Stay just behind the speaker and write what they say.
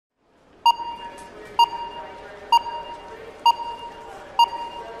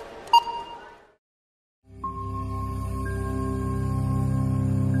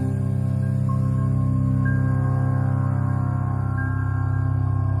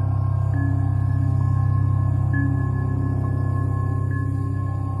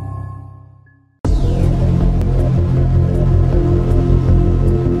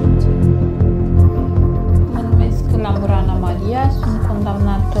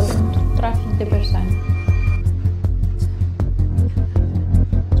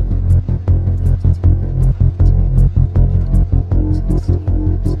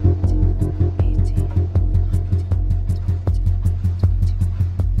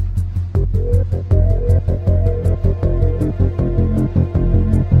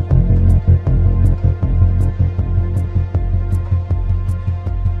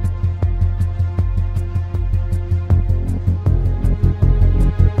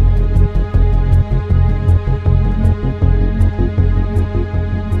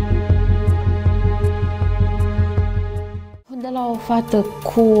fată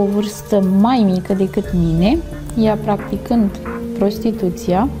cu o vârstă mai mică decât mine, ea practicând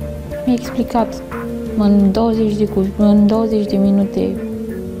prostituția, mi-a explicat în 20 de minute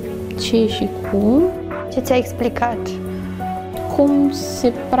ce și cum. Ce ți-a explicat? Cum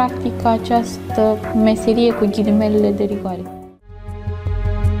se practică această meserie cu ghilimelele de rigoare.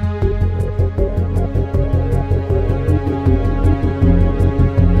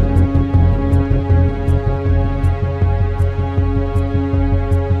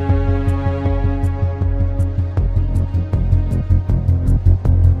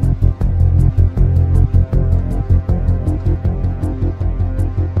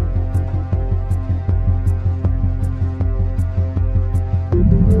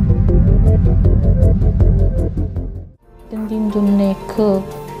 Gândindu-ne că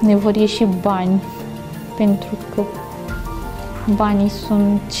ne vor ieși bani, pentru că banii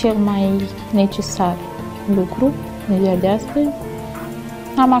sunt cel mai necesar lucru în ziua de astăzi,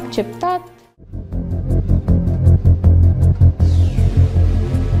 am acceptat.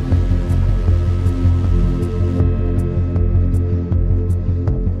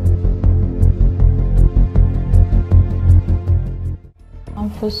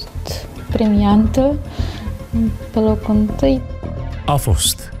 Am fost premiantă pe locul întâi. A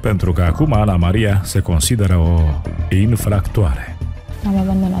fost, pentru că acum Ana Maria se consideră o infractoare. Am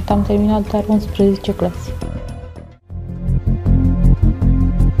abandonat, am terminat doar 11 clase.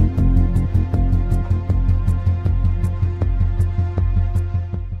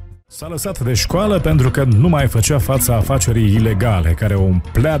 S-a lăsat de școală pentru că nu mai făcea fața afacerii ilegale care o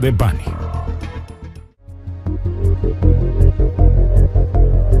umplea de bani.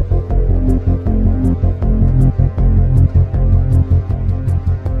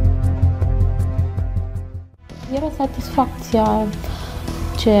 Era satisfacția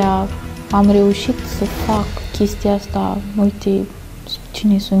ceea am reușit să fac chestia asta. Uite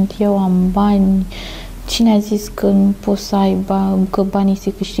cine sunt eu, am bani. Cine a zis că nu poți să ai bani, că banii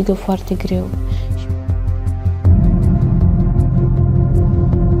se câștigă foarte greu?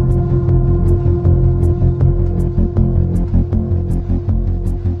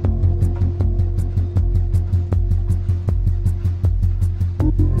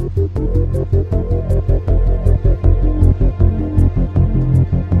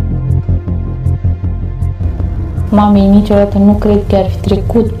 Mamei niciodată nu cred că ar fi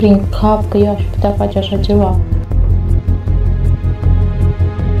trecut prin cap că eu aș putea face așa ceva.